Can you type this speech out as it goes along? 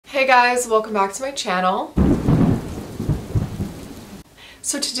Hey guys, welcome back to my channel.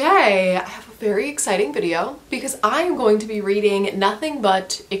 So today I have a very exciting video because I am going to be reading nothing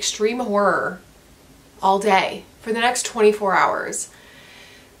but extreme horror all day for the next 24 hours.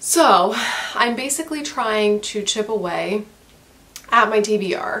 So I'm basically trying to chip away at my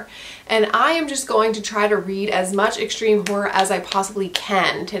TBR, and I am just going to try to read as much extreme horror as I possibly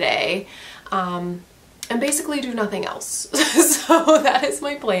can today. And basically do nothing else. So that is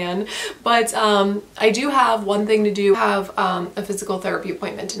my plan. But I do have one thing to do. I have a physical therapy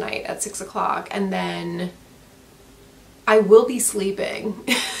appointment tonight at 6 o'clock, and then I will be sleeping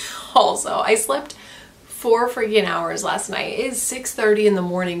also. I slept 4 freaking hours last night. It is 6:30 in the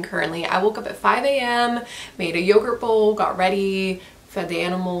morning currently. I woke up at 5 a.m., made a yogurt bowl, got ready, fed the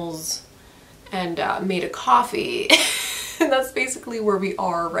animals, and made a coffee. And that's basically where we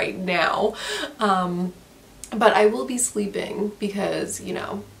are right now. But I will be sleeping because, you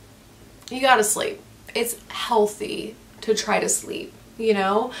know, you gotta sleep. It's healthy to try to sleep, you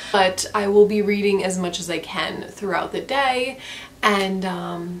know? But I will be reading as much as I can throughout the day. And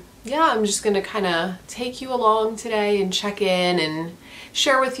yeah, I'm just gonna kind of take you along today and check in and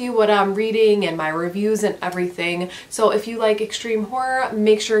share with you what I'm reading and my reviews and everything. So if you like extreme horror,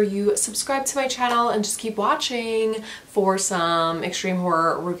 make sure you subscribe to my channel and just keep watching for some extreme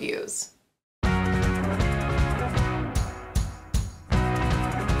horror reviews.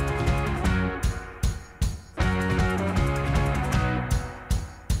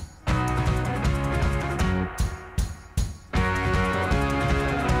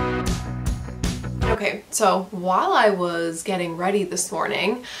 Okay, so while I was getting ready this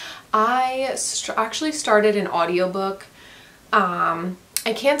morning, I actually started an audiobook.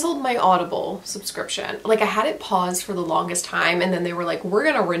 I canceled my Audible subscription. Like, I had it paused for the longest time, and then they were like, we're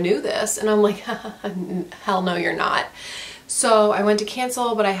gonna renew this. And I'm like, hell no, you're not. So I went to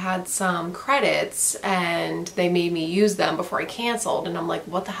cancel, but I had some credits and they made me use them before I canceled. And I'm like,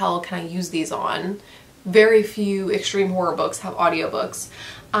 what the hell can I use these on? Very few extreme horror books have audiobooks.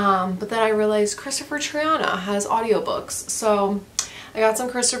 But then I realized Christopher Triana has audiobooks. So I got some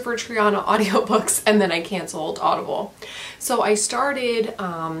Christopher Triana audiobooks and then I canceled Audible. So I started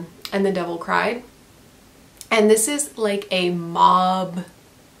And the Devil Cried. And this is like a mob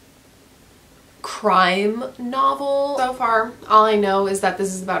crime novel. So far, all I know is that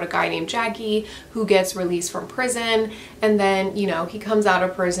this is about a guy named Jackie who gets released from prison, and then, you know, he comes out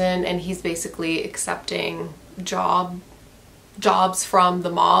of prison and he's basically accepting jobs from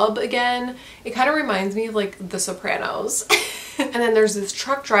the mob again. It kind of reminds me of like The Sopranos. And then there's this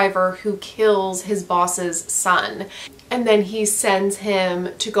truck driver who kills his boss's son, and then he sends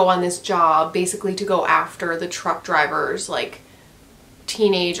him to go on this job, basically to go after the truck driver's like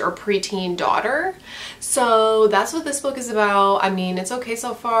teenage or preteen daughter. So that's what this book is about. I mean, it's okay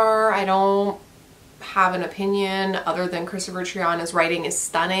so far. I don't have an opinion other than Christopher Triana's writing is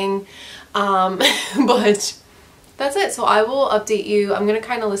stunning. But that's it. So I will update you. I'm gonna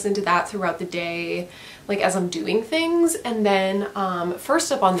kind of listen to that throughout the day, like as I'm doing things. And then first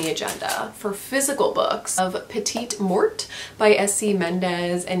up on the agenda for physical books of Petite Mort by S.C.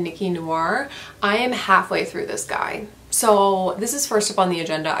 Mendez and Nikki Noir. I am halfway through this guy. So this is first up on the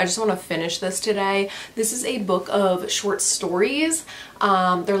agenda. I just want to finish this today. This is a book of short stories.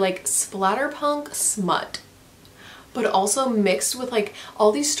 They're like splatterpunk smut, but also mixed with like,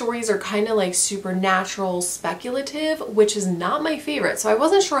 all these stories are kind of like supernatural, speculative, which is not my favorite. So I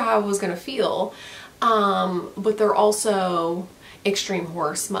wasn't sure how I was gonna feel, but they're also extreme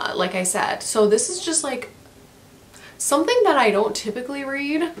horror smut, like I said. So this is just like something that I don't typically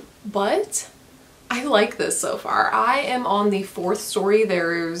read, but I like this so far. I am on the 4th story.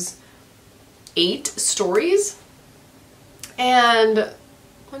 There's 8 stories, and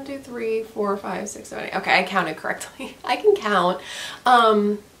 1, 2, 3, 4, 5, 6, 7, 8. Okay, I counted correctly. I can count.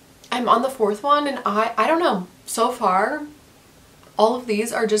 I'm on the 4th one, and I don't know. So far, all of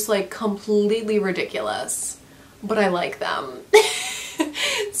these are just like completely ridiculous, but I like them.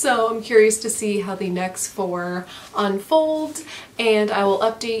 So I'm curious to see how the next 4 unfold, and I will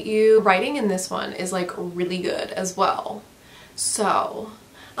update you. Writing in this one is like really good as well. So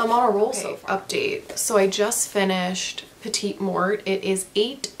I'm on a roll so far. Update. So I just finished Petite Mort. It is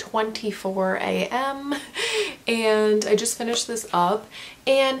 8:24 a.m. and I just finished this up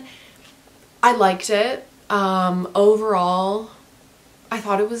and I liked it. Overall, I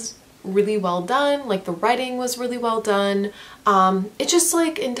thought it was really well done. Like, the writing was really well done. It just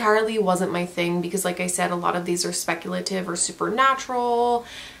like entirely wasn't my thing because, like I said, a lot of these are speculative or supernatural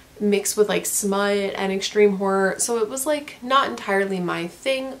mixed with like smut and extreme horror, so it was like not entirely my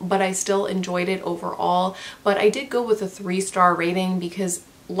thing, but I still enjoyed it overall. But I did go with a 3-star rating because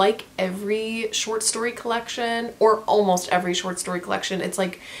like every short story collection, or almost every short story collection, it's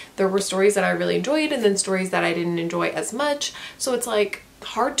like there were stories that I really enjoyed and then stories that I didn't enjoy as much. So it's like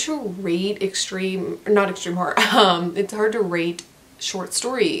hard to rate not extreme horror. It's hard to rate short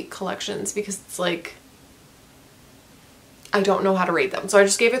story collections because it's like I don't know how to rate them. So I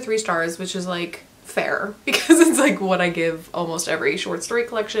just gave it 3 stars, which is like fair because it's like what I give almost every short story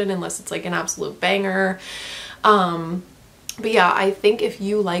collection unless it's like an absolute banger. But yeah, I think if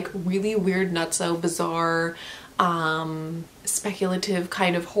you like really weird, nutso, bizarre, speculative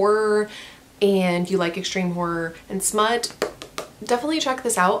kind of horror and you like extreme horror and smut, definitely check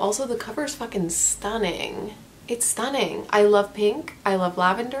this out. Also, the cover is fucking stunning. It's stunning. I love pink. I love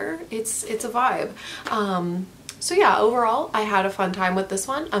lavender. It's a vibe. So yeah, overall, I had a fun time with this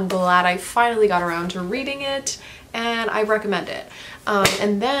one. I'm glad I finally got around to reading it and I recommend it.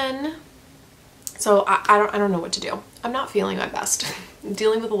 And then, so I don't know what to do. I'm not feeling my best. I'm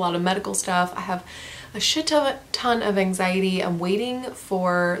dealing with a lot of medical stuff. I have a shit ton of anxiety. I'm waiting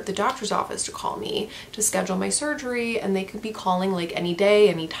for the doctor's office to call me to schedule my surgery, and they could be calling like any day,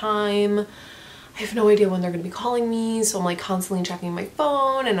 any time. I have no idea when they're going to be calling me, so I'm like constantly checking my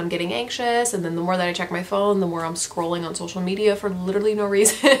phone and I'm getting anxious, and then the more that I check my phone, the more I'm scrolling on social media for literally no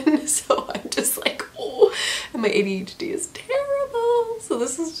reason. So I'm just like, oh, and my ADHD is terrible. So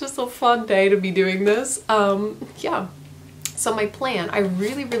this is just a fun day to be doing this. Yeah. So my plan, I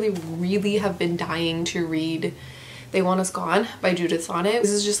really have been dying to read They Want Us Gone by Judith Sonnet.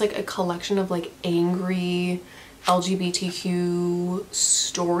 This is just like a collection of like angry LGBTQ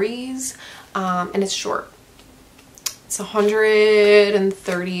stories, and it's short. It's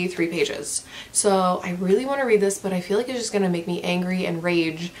 133 pages. So I really want to read this, but I feel like it's just gonna make me angry and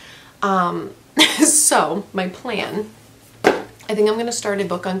rage. So my plan, I think I'm gonna start a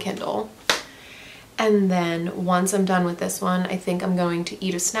book on Kindle. And then once I'm done with this one, I think I'm going to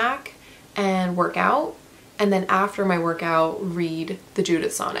eat a snack and work out. And then after my workout, read the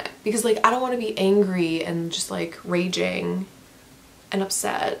Judith Sonnet. Because like, I don't want to be angry and just like raging and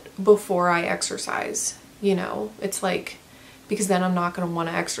upset before I exercise, you know? It's like, because then I'm not going to want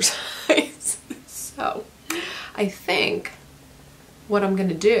to exercise. So I think what I'm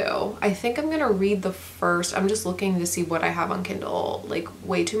gonna do, I think I'm gonna read the first, I'm just looking to see what I have on Kindle, like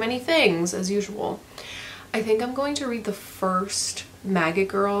way too many things as usual. I think I'm going to read the first Maggot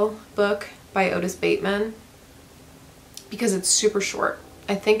Girl book by Otis Bateman because it's super short.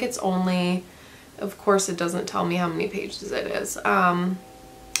 I think it's only, of course it doesn't tell me how many pages it is. I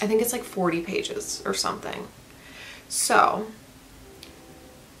think it's like 40 pages or something. So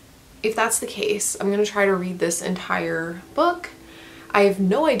if that's the case, I'm gonna try to read this entire book. I have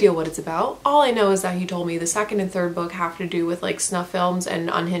no idea what it's about. All I know is that he told me the second and third book have to do with like snuff films and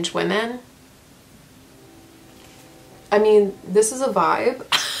unhinged women. I mean, this is a vibe.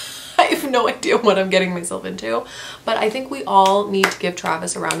 I have no idea what I'm getting myself into, but I think we all need to give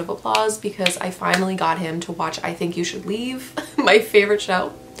Travis a round of applause because I finally got him to watch I Think You Should Leave, my favorite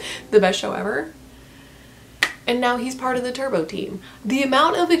show, the best show ever. And now he's part of the Turbo team. The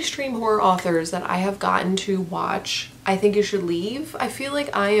amount of extreme horror authors that I have gotten to watch I Think You Should Leave, I feel like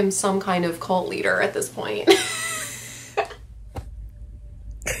I am some kind of cult leader at this point.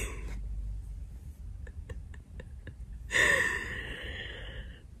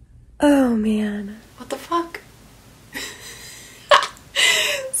 Oh man. What the fuck?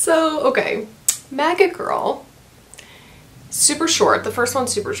 So, okay. Maggot Girl. Super short. The first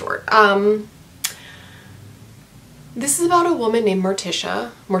one's super short. This is about a woman named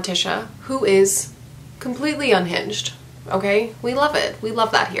Morticia, who is completely unhinged, okay? We love it. We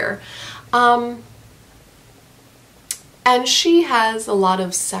love that here. And she has a lot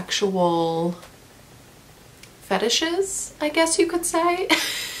of sexual fetishes, I guess you could say.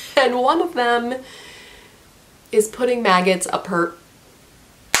 And one of them is putting maggots up her...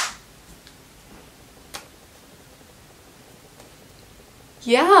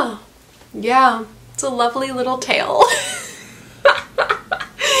 Yeah. It's a lovely little tale.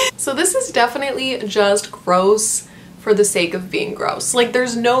 So this is definitely just gross for the sake of being gross. Like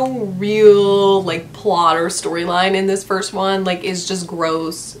there's no real like plot or storyline in this first one. Like it's just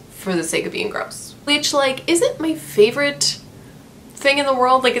gross for the sake of being gross. Which like isn't my favorite thing in the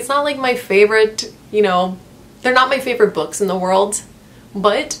world. Like it's not like my favorite, you know, they're not my favorite books in the world,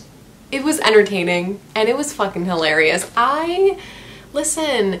 but it was entertaining and it was fucking hilarious.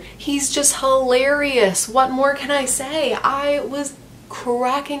 Listen, he's just hilarious. What more can I say? I was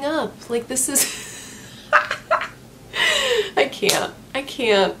cracking up. Like this is... I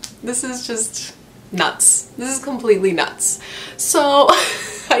can't. This is just nuts. This is completely nuts. So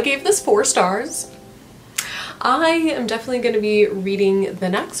I gave this 4 stars. I am definitely going to be reading the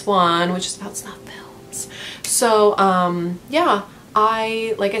next one, which is about snuff films. So yeah,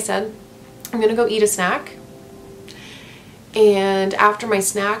 like I said, I'm gonna go eat a snack, and after my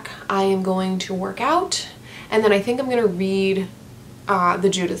snack I am going to work out, and then I think I'm gonna read the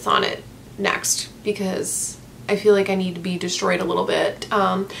Judith Sonnet next, because I feel like I need to be destroyed a little bit.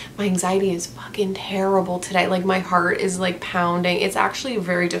 My anxiety is fucking terrible today. Like, my heart is like pounding. It's actually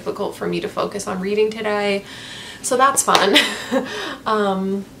very difficult for me to focus on reading today, so that's fun.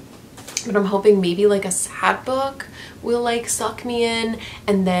 But I'm hoping maybe like a sad book will like suck me in,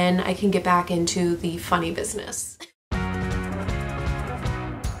 and then I can get back into the funny business.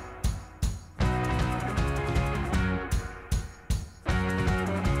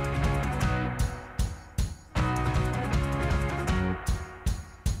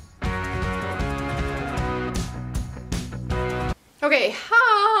 Okay,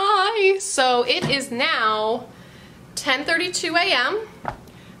 hi! So it is now 10:32 a.m.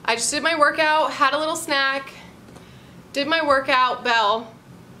 I just did my workout, had a little snack, did my workout, bell.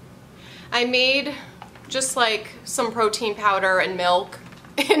 I made just like some protein powder and milk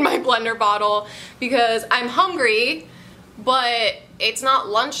in my blender bottle because I'm hungry, but it's not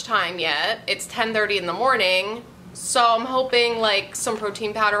lunchtime yet. It's 10:30 in the morning. So I'm hoping like some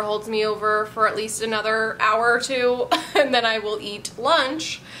protein powder holds me over for at least another hour or two, and then I will eat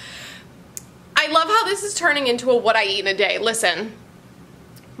lunch. I love how this is turning into a what I eat in a day. Listen,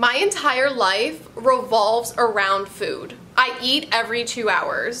 my entire life revolves around food. I eat every 2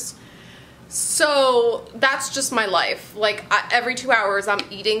 hours. So that's just my life. Like every 2 hours I'm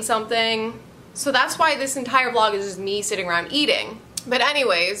eating something. So that's why this entire vlog is just me sitting around eating. But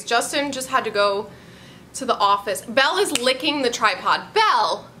anyways, Justin just had to go to the office. Belle is licking the tripod.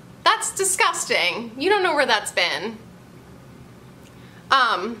 Belle, that's disgusting. You don't know where that's been.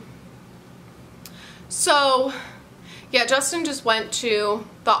 So yeah, Justin just went to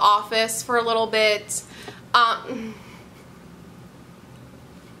the office for a little bit.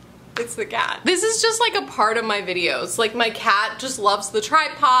 It's the cat. This is just like a part of my videos. Like, my cat just loves the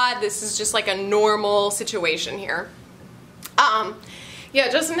tripod. This is just like a normal situation here. Yeah,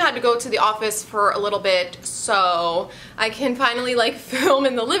 Justin had to go to the office for a little bit, so I can finally like film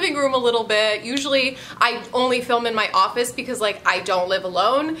in the living room a little bit. Usually I only film in my office because like I don't live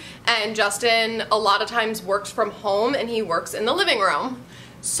alone, and Justin a lot of times works from home and he works in the living room.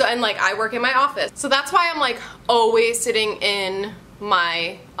 So, and like I work in my office. So that's why I'm like always sitting in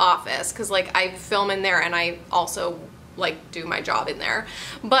my office, because like I film in there and I also like do my job in there.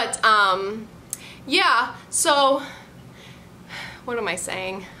 But yeah, so what am I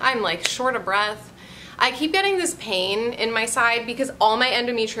saying? I'm like short of breath. I keep getting this pain in my side because all my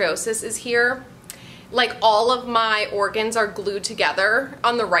endometriosis is here. Like, all of my organs are glued together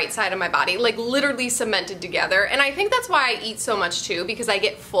on the right side of my body, like literally cemented together. And I think that's why I eat so much too, because I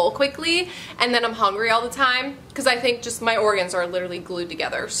get full quickly and then I'm hungry all the time, because I think just my organs are literally glued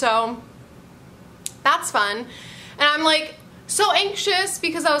together. So that's fun. And I'm like so anxious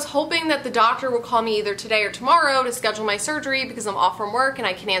because I was hoping that the doctor will call me either today or tomorrow to schedule my surgery, because I'm off from work and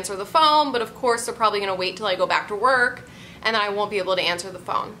I can answer the phone. But of course they're probably gonna wait till I go back to work and then I won't be able to answer the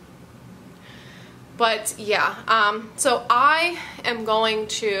phone. But yeah, so I am going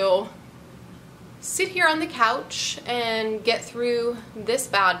to sit here on the couch and get through this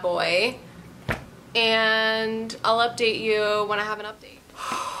bad boy, and I'll update you when I have an update.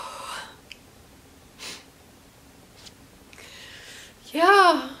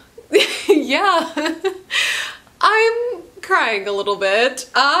 Yeah, yeah, I'm crying a little bit.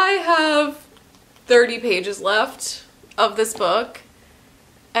 I have 30 pages left of this book.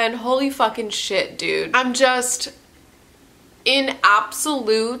 And holy fucking shit, dude. I'm just in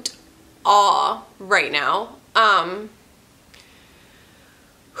absolute awe right now.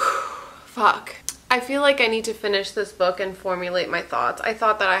 Fuck. I feel like I need to finish this book and formulate my thoughts. I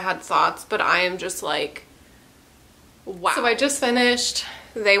thought that I had thoughts, but I am just like, wow. So I just finished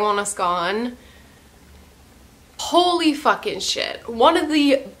They Want Us Gone. Holy fucking shit. One of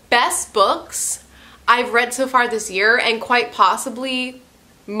the best books I've read so far this year, and quite possibly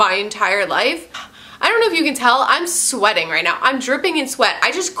my entire life. I don't know if you can tell, I'm sweating right now. I'm dripping in sweat.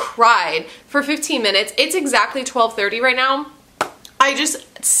 I just cried for 15 minutes. It's exactly 12:30 right now. I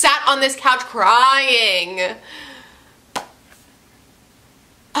just sat on this couch crying.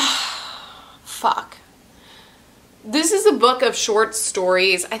 Fuck. This is a book of short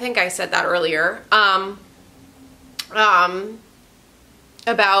stories. I think I said that earlier.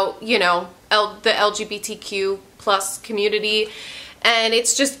 About, you know, the LGBTQ plus community. And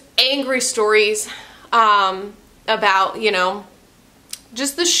it's just angry stories about, you know,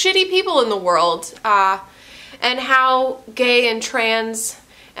 just the shitty people in the world. and how gay and trans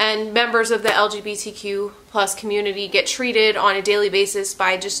and members of the LGBTQ plus community get treated on a daily basis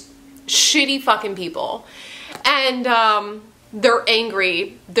by just shitty fucking people. And they're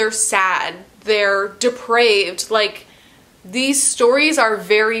angry, they're sad, they're depraved. Like, these stories are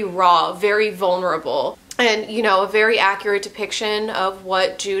very raw, very vulnerable, and, you know, a very accurate depiction of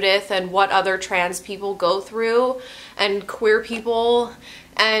what Judith and what other trans people go through, and queer people,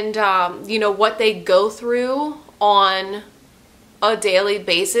 and, you know, what they go through on a daily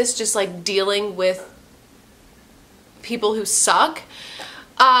basis, just like dealing with people who suck.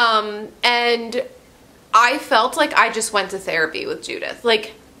 And I felt like I just went to therapy with Judith.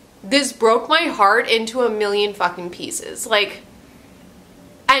 Like, this broke my heart into a million fucking pieces. Like,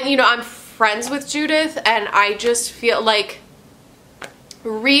 and you know, I'm friends with Judith, and I just feel like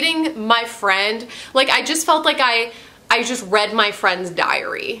reading my friend, like, I just felt like I just read my friend's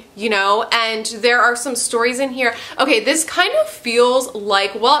diary, you know? And there are some stories in here. Okay, this kind of feels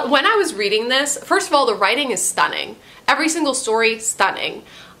like, well, when I was reading this, first of all, the writing is stunning. Every single story, stunning.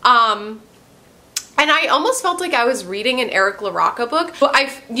 And I almost felt like I was reading an Eric LaRocca book. But I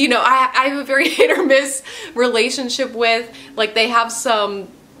have a very hit or miss relationship with, like, they have some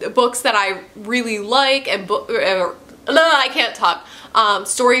books that I really like, and I can't talk.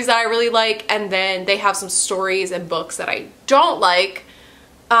 Stories that I really like, and then they have some stories and books that I don't like.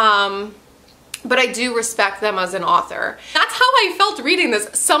 But I do respect them as an author. That's how I felt reading this.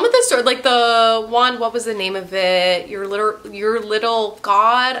 Some of the stories, like the one, what was the name of it? Your Little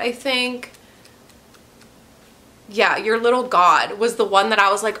God, I think. Yeah, Your Little God was the one that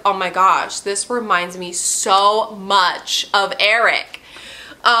I was like, oh my gosh, this reminds me so much of Eric.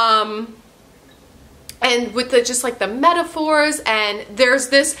 And with the, just like the metaphors, and there's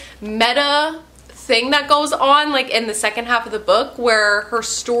this meta thing that goes on like in the second half of the book where her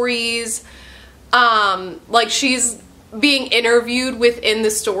stories, like she's being interviewed within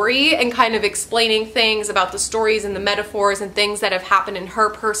the story and kind of explaining things about the stories and the metaphors and things that have happened in her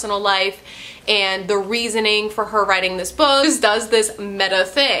personal life and the reasoning for her writing this book. Just does this meta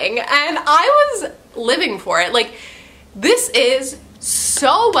thing, and I was living for it. Like, this is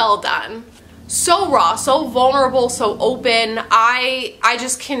so well done, so raw, so vulnerable, so open. I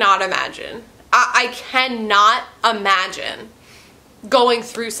just cannot imagine. I cannot imagine going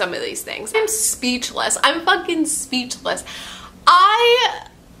through some of these things. I'm speechless. I'm fucking speechless. I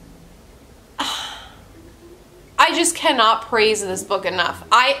just cannot praise this book enough.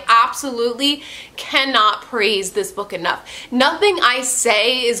 I absolutely cannot praise this book enough. Nothing I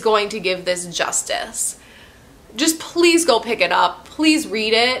say is going to give this justice. Just please go pick it up. Please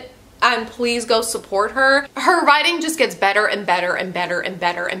read it. And please go support her. Her writing just gets better and better and better and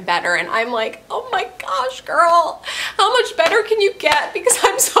better and better. And I'm like, oh my gosh, girl, how much better can you get? Because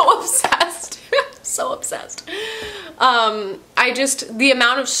I'm so obsessed. I'm so obsessed. The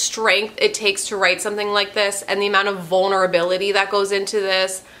amount of strength it takes to write something like this, and the amount of vulnerability that goes into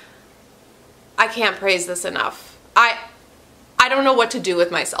this, I can't praise this enough. I don't know what to do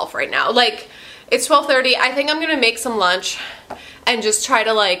with myself right now. Like, it's 12:30. I think I'm gonna make some lunch and just try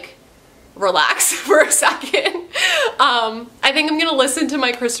to like relax for a second. I think I'm gonna listen to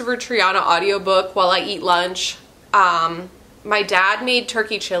my Christopher Triana audiobook while I eat lunch. My dad made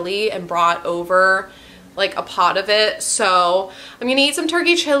turkey chili and brought over like a pot of it, so I'm gonna eat some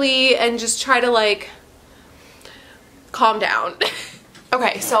turkey chili and just try to like calm down.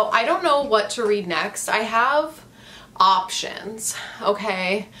 Okay, so I don't know what to read next. I have options,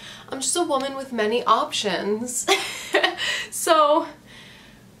 okay? I'm just a woman with many options. So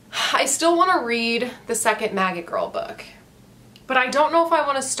I still want to read the second Maggot Girl book, but I don't know if I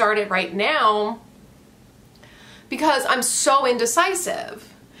want to start it right now because I'm so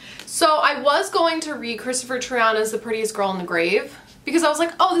indecisive. So I was going to read Christopher Triana's The Prettiest Girl in the Grave because I was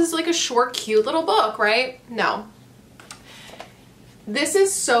like, oh, this is like a short, cute little book, right? No. This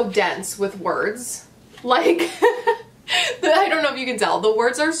is so dense with words. Like, I don't know if you can tell, the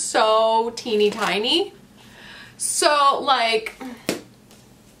words are so teeny tiny. So like,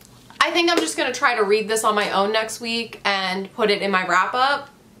 I think I'm just gonna try to read this on my own next week and put it in my wrap up.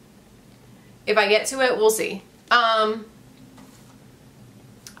 If I get to it, we'll see.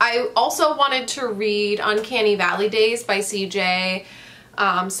 I also wanted to read Uncanny Valley Days by CJ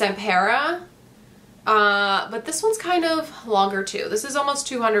Sempera. But this one's kind of longer too. This is almost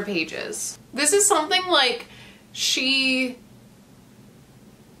 200 pages. This is something like I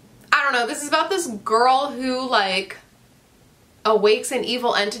don't know, this is about this girl who like awakes an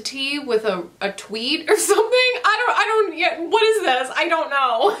evil entity with a tweet or something. What is this? I don't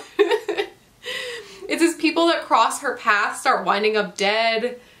know. It's just people that cross her path start winding up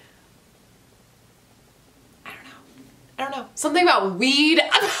dead. I don't I don't know. Something about weed.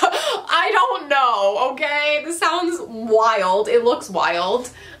 I don't know, okay? This sounds wild. It looks wild.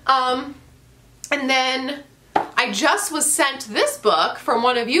 And then I just was sent this book from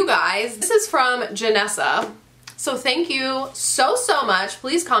one of you guys. This is from Janessa. So thank you so, so much.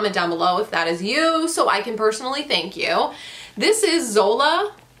 Please comment down below if that is you so I can personally thank you. This is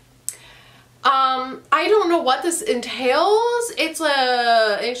Zola. I don't know what this entails. It's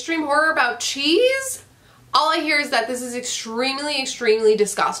an extreme horror about cheese. All I hear is that this is extremely, extremely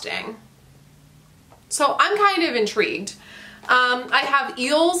disgusting. So I'm kind of intrigued. I have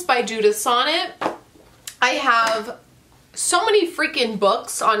Eels by Judith Sonnet. I have so many freaking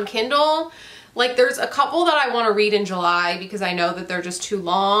books on Kindle. Like there's a couple that I want to read in July because I know that they're just too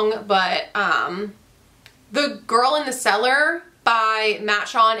long, but The Girl in the Cellar by Matt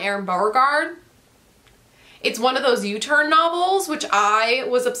Shaw and Erin Beauregard. It's one of those U-turn novels, which I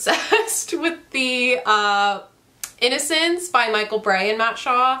was obsessed with. The Innocence by Michael Bray and Matt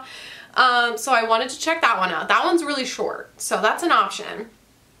Shaw. So I wanted to check that one out. That one's really short, so that's an option.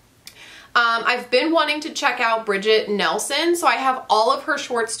 I've been wanting to check out Bridget Nelson, so I have all of her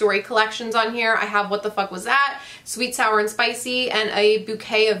short story collections on here. I have What the Fuck Was That, Sweet, Sour, and Spicy, and A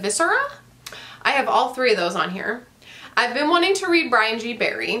Bouquet of Viscera. I have all three of those on here. I've been wanting to read Brian G.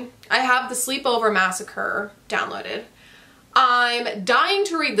 Barry. I have The Sleepover Massacre downloaded. I'm dying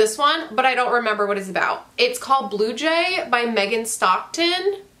to read this one, but I don't remember what it's about. It's called Blue Jay by Megan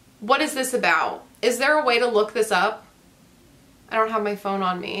Stockton. What is this about? Is there a way to look this up? I don't have my phone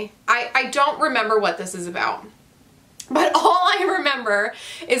on me. I don't remember what this is about. But all I remember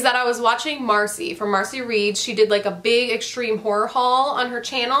is that I was watching Marcy from Marcy Reads. She did like a big extreme horror haul on her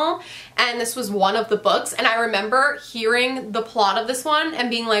channel, and this was one of the books, and I remember hearing the plot of this one and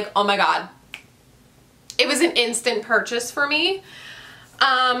being like, oh my god. It was an instant purchase for me.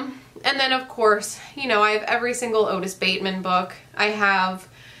 And then of course, you know, I have every single Otis Bateman book. I have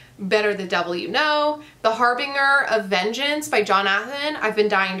Better the Devil You Know, The Harbinger of Vengeance by John Athen. I've been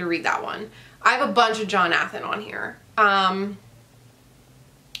dying to read that one. I have a bunch of John Athen on here. I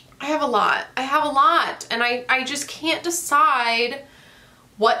have a lot. I have a lot. And I just can't decide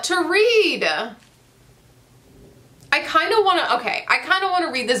what to read. I kind of want to, okay, I kind of want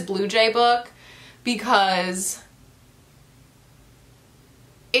to read this Blue Jay book because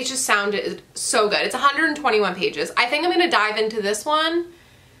it just sounded so good. It's 121 pages. I think I'm going to dive into this one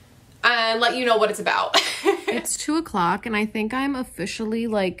and let you know what it's about. It's 2 o'clock and I think I'm officially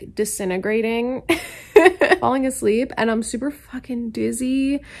like disintegrating, falling asleep, and I'm super fucking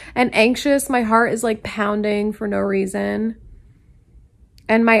dizzy and anxious. My heart is like pounding for no reason.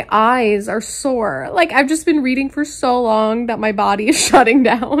 And my eyes are sore. Like I've just been reading for so long that my body is shutting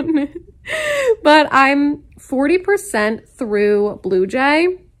down. But I'm 40% through Blue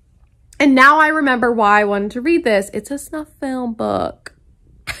Jay. And now I remember why I wanted to read this. It's a snuff film book.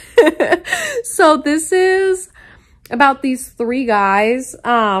 So this is about these 3 guys,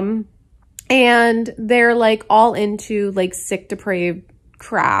 and they're like all into like sick, depraved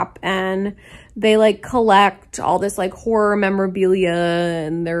crap, and they like collect all this like horror memorabilia,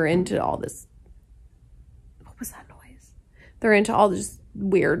 and they're into all this, what was that noise? They're into all this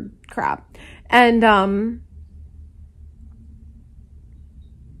weird crap. And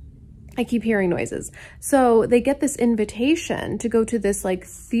I keep hearing noises. So they get this invitation to go to this like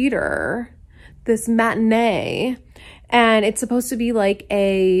theater, this matinee, and it's supposed to be like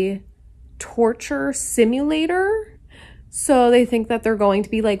a torture simulator. So they think that they're going to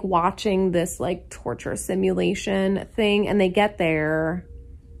be like watching this like torture simulation thing, and they get there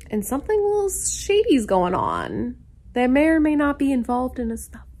and something a little shady's going on. They may or may not be involved in a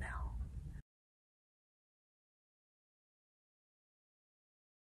snuff film.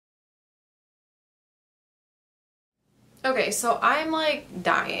 Okay, so I'm like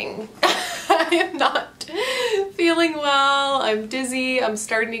dying. I am not feeling well. I'm dizzy. I'm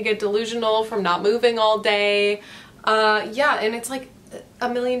starting to get delusional from not moving all day. Yeah, and it's like a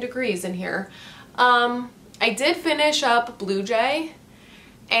million degrees in here. I did finish up Blue Jay,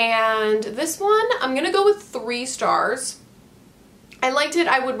 and this one I'm gonna go with 3 stars. I liked it.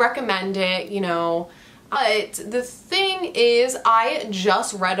 I would recommend it, you know. But the thing is, I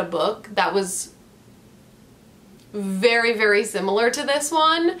just read a book that was very, very similar to this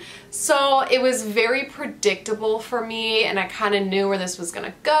one, so it was very predictable for me, and I kind of knew where this was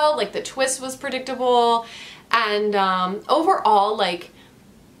gonna go. Like the twist was predictable, and overall, like,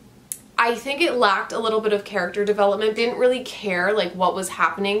 I think it lacked a little bit of character development. Didn't really care like what was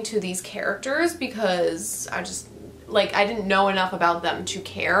happening to these characters because I just like I didn't know enough about them to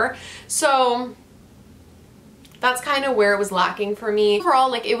care. So that's kind of where it was lacking for me. Overall,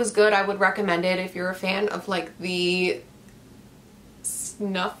 like, it was good. I would recommend it if you're a fan of like the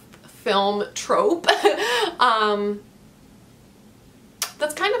snuff film trope.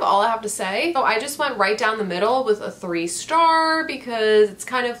 That's kind of all I have to say. So I just went right down the middle with a 3-star because it's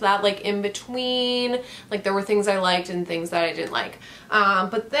kind of that like in between, like there were things I liked and things that I didn't like.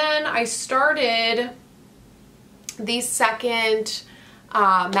 But then I started the second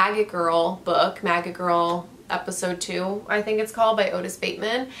Maggot Girl book, Maggot Girl episode 2, I think it's called, by Otis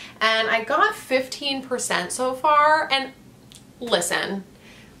Bateman. And I got 15% so far. And listen,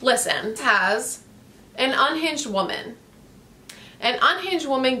 it has an unhinged woman. An unhinged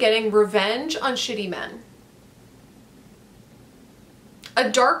woman getting revenge on shitty men. A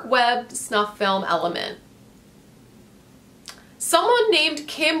dark web snuff film element. Someone named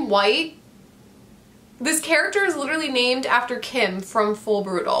Kim White. This character is literally named after Kim from Full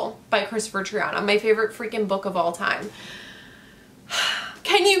Brutal by Christopher Triana, my favorite freaking book of all time.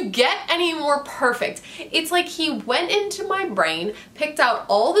 Can you get any more perfect? It's like he went into my brain, picked out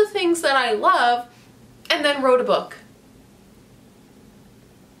all the things that I love, and then wrote a book.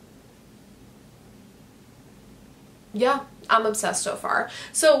 Yeah, I'm obsessed so far.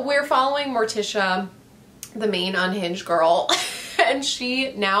 So we're following Morticia, the main unhinged girl, and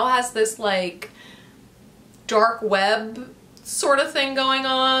she now has this like dark web sort of thing going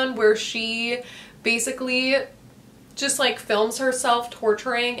on where she basically just like films herself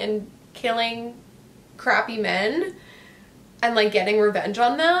torturing and killing crappy men and like getting revenge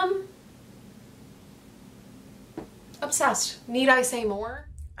on them. Obsessed. Need I say more?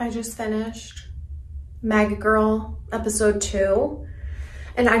 I just finished Maggot Girl episode 2,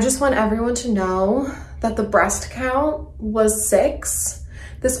 and I just want everyone to know that the breast count was 6.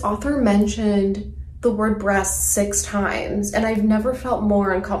 This author mentioned the word breast 6 times, and I've never felt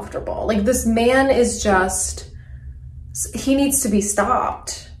more uncomfortable. Like, this man is just, he needs to be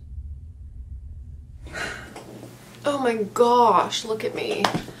stopped. Oh my gosh, look at me.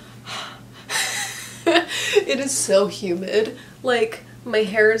 It is so humid. Like, my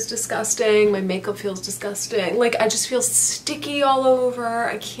hair is disgusting, my makeup feels disgusting, like I just feel sticky all over.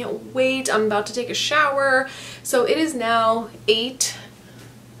 I can't wait. I'm about to take a shower. So it is now 8.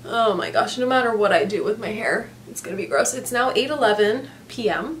 Oh my gosh, no matter what I do with my hair, it's gonna be gross. It's now 8:11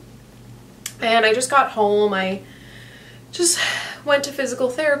 p.m. and I just got home. I just went to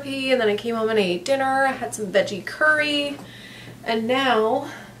physical therapy and then I came home and I ate dinner. I had some veggie curry, and now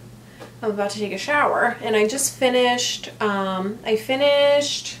I'm about to take a shower. And I just finished, I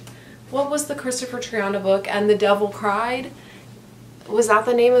finished, what was the Christopher Triana book? And the Devil Cried? Was that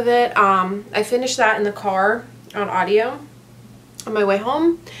the name of it? I finished that in the car on audio on my way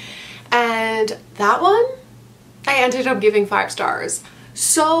home. And that one, I ended up giving 5 stars.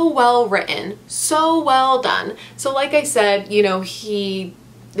 So well written, so well done. So like I said, you know,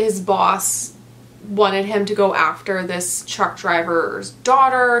 his boss wanted him to go after this truck driver's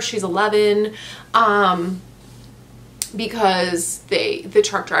daughter. She's 11, because the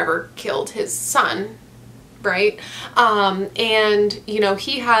truck driver killed his son, right? And you know,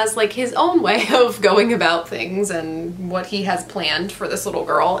 he has like his own way of going about things and what he has planned for this little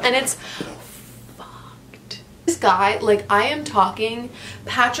girl, and it's fucked. This guy, like, I am talking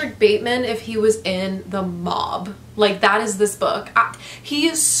Patrick Bateman if he was in The Mob. Like, that is this book. He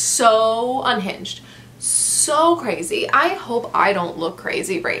is so unhinged, so crazy. I hope I don't look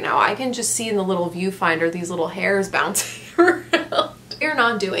crazy right now. I can just see in the little viewfinder these little hairs bouncing around. You're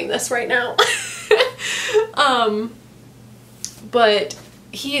not doing this right now. But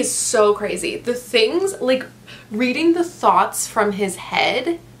he is so crazy. The things, like, reading the thoughts from his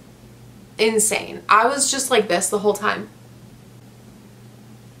head, insane. I was just like this the whole time.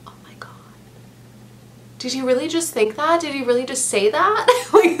 Did he really just think that? Did he really just say that?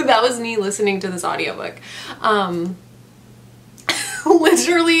 Like, that was me listening to this audiobook.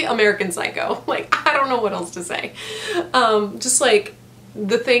 Literally American Psycho. Like, I don't know what else to say. Just like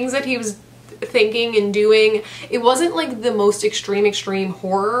the things that he was thinking and doing, it wasn't like the most extreme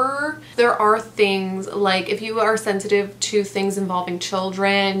horror. There are things, like, if you are sensitive to things involving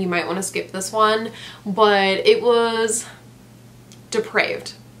children, you might want to skip this one, but it was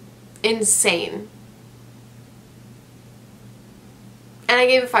depraved, insane. And I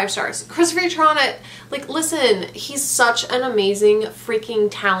gave it 5 stars. Christopher Triana, like, listen, he's such an amazing, freaking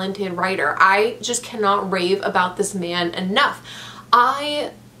talented writer. I just cannot rave about this man enough.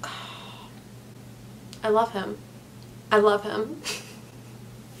 I love him. I love him.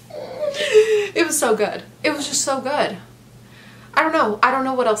 It was so good. It was just so good. I don't know. I don't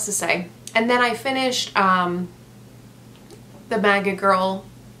know what else to say. And then I finished the Maggot Girl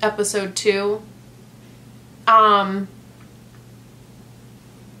episode 2.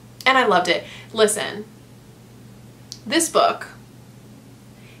 And I loved it. Listen, this book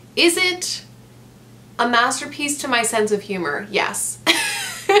Is it a masterpiece to my sense of humor? Yes.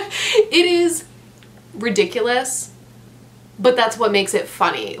 It is ridiculous, but that's what makes it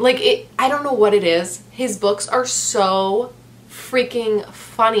funny. Like, I don't know what it is. His books are so freaking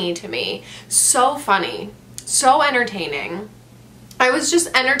funny to me. So funny. So entertaining. I was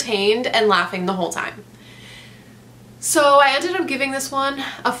just entertained and laughing the whole time. So I ended up giving this one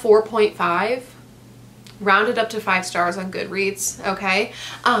a 4.5. Rounded up to 5 stars on Goodreads, okay?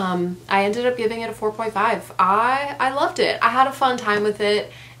 I ended up giving it a 4.5. I loved it. I had a fun time with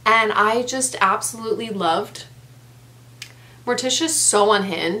it, and I just absolutely loved. Morticia's so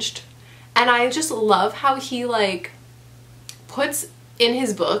unhinged, and I just love how he, like, puts in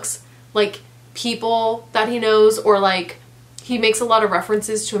his books, like, people that he knows, or, like, he makes a lot of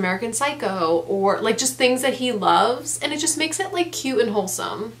references to American Psycho, or, like, just things that he loves, and it just makes it, like, cute and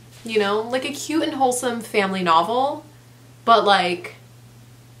wholesome. You know, like a cute and wholesome family novel, but like,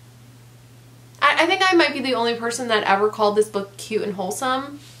 I think I might be the only person that ever called this book cute and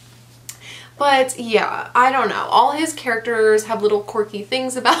wholesome. But yeah, I don't know. All his characters have little quirky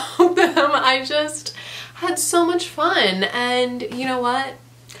things about them. I just had so much fun, and you know what?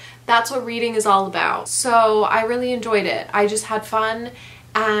 That's what reading is all about. So I really enjoyed it. I just had fun,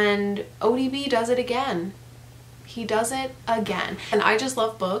 and ODB does it again. He does it again. And I just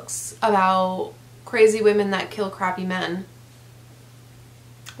love books about crazy women that kill crappy men.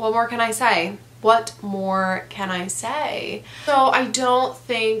 What more can I say? What more can I say? So I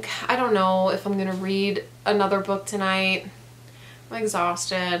don't know if I'm gonna read another book tonight. I'm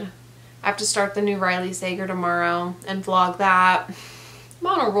exhausted. I have to start the new Riley Sager tomorrow and vlog that. I'm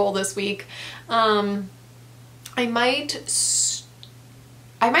on a roll this week. I might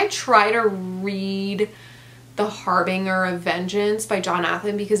try to read The Harbinger of Vengeance by John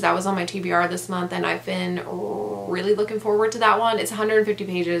Athen, because that was on my TBR this month and I've been really looking forward to that one. It's 150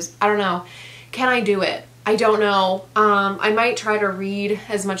 pages. I don't know. Can I do it? I don't know. I might try to read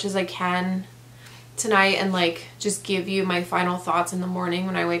as much as I can tonight and like just give you my final thoughts in the morning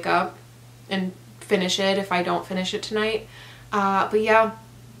when I wake up and finish it if I don't finish it tonight. But yeah.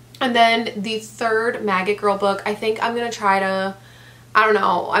 And then the third Maggot Girl book, I think I'm gonna try to, I don't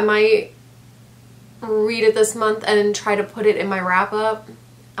know, I might read it this month and try to put it in my wrap up.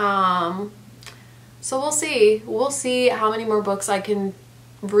 So we'll see. We'll see how many more books I can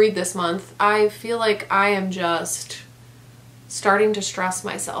read this month. I feel like I am just starting to stress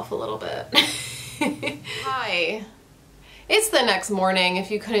myself a little bit. Hi. It's the next morning, if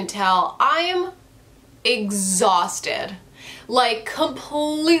you couldn't tell. I'm exhausted. Like,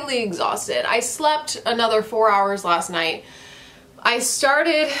 completely exhausted. I slept another 4 hours last night. I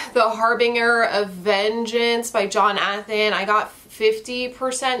started The Harbinger of Vengeance by John Athen. I got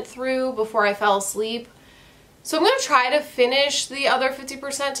 50% through before I fell asleep. So I'm going to try to finish the other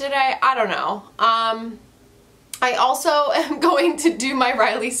 50% today. I don't know. I also am going to do my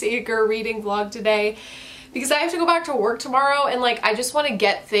Riley Sager reading vlog today because I have to go back to work tomorrow, and like I just want to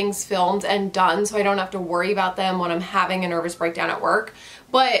get things filmed and done so I don't have to worry about them when I'm having a nervous breakdown at work.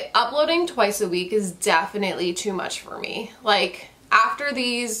 But uploading twice a week is definitely too much for me. Like, after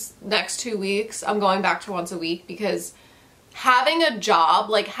these next 2 weeks, I'm going back to once a week because having a job,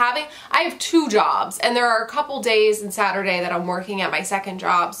 like I have 2 jobs and there are a couple days and Saturday that I'm working at my second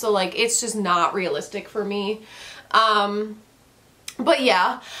job. So like, it's just not realistic for me. But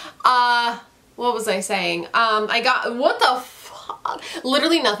yeah, what was I saying? What the fuck?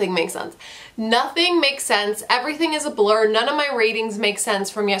 Literally nothing makes sense. Nothing makes sense. Everything is a blur. None of my ratings make sense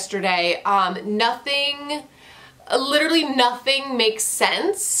from yesterday. Literally nothing makes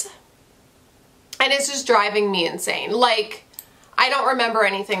sense. And it's just driving me insane. Like, I don't remember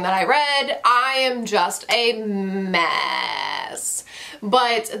anything that I read. I am just a mess.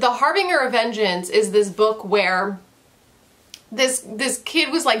 But The Harbinger of Vengeance is this book where this kid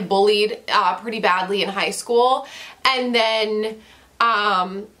was like bullied pretty badly in high school, and then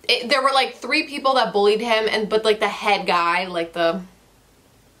there were like 3 people that bullied him, but like the head guy, like the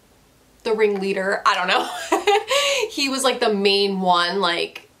ringleader, I don't know, he was like the main one,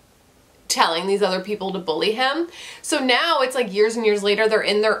 like telling these other people to bully him. So now it's like years and years later, they're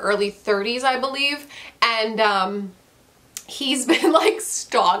in their early 30s, I believe, and he's been like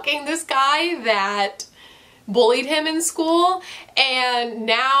stalking this guy that bullied him in school, and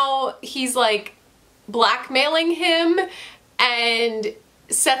now he's like blackmailing him and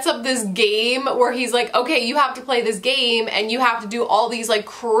sets up this game where he's like, okay, you have to play this game and you have to do all these like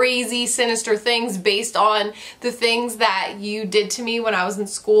crazy sinister things based on the things that you did to me when I was in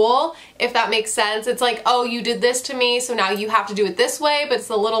school, if that makes sense. It's like, oh, you did this to me, so now you have to do it this way, but it's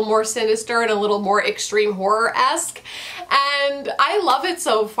a little more sinister and a little more extreme horror-esque. And I love it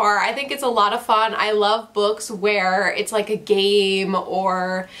so far. I think it's a lot of fun. I love books where it's like a game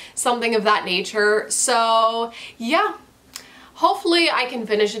or something of that nature. So yeah, hopefully I can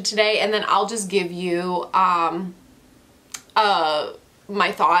finish it today, and then I'll just give you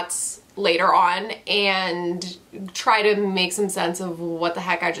my thoughts later on and try to make some sense of what the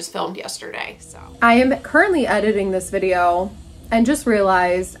heck I just filmed yesterday. So I am currently editing this video and just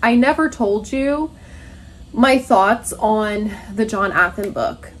realized I never told you my thoughts on the John Athen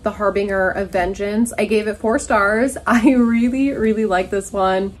book, The Harbinger of Vengeance. I gave it 4 stars. I really like this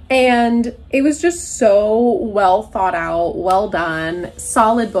one. And it was just so well thought out, well done,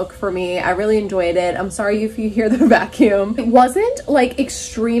 solid book for me. I really enjoyed it. I'm sorry if you hear the vacuum. It wasn't like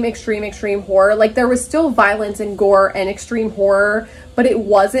extreme horror. Like there was still violence and gore and extreme horror, but it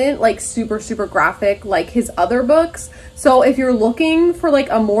wasn't like super graphic like his other books. So if you're looking for like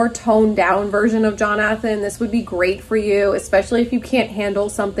a more toned down version of John Athen, this would be great for you, especially if you can't handle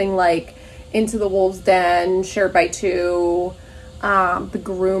something like Into the Wolf's Den, Shared by Two, The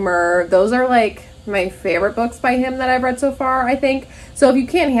Groomer. Those are like my favorite books by him that I've read so far, I think. So if you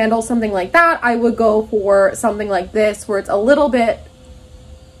can't handle something like that, I would go for something like this, where it's a little bit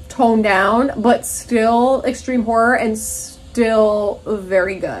toned down, but still extreme horror and still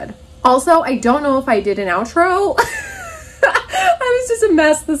very good. Also, I don't know if I did an outro. I was just a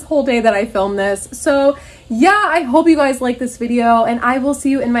mess this whole day that I filmed this. So yeah, I hope you guys like this video, and I will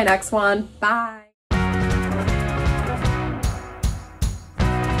see you in my next one. Bye.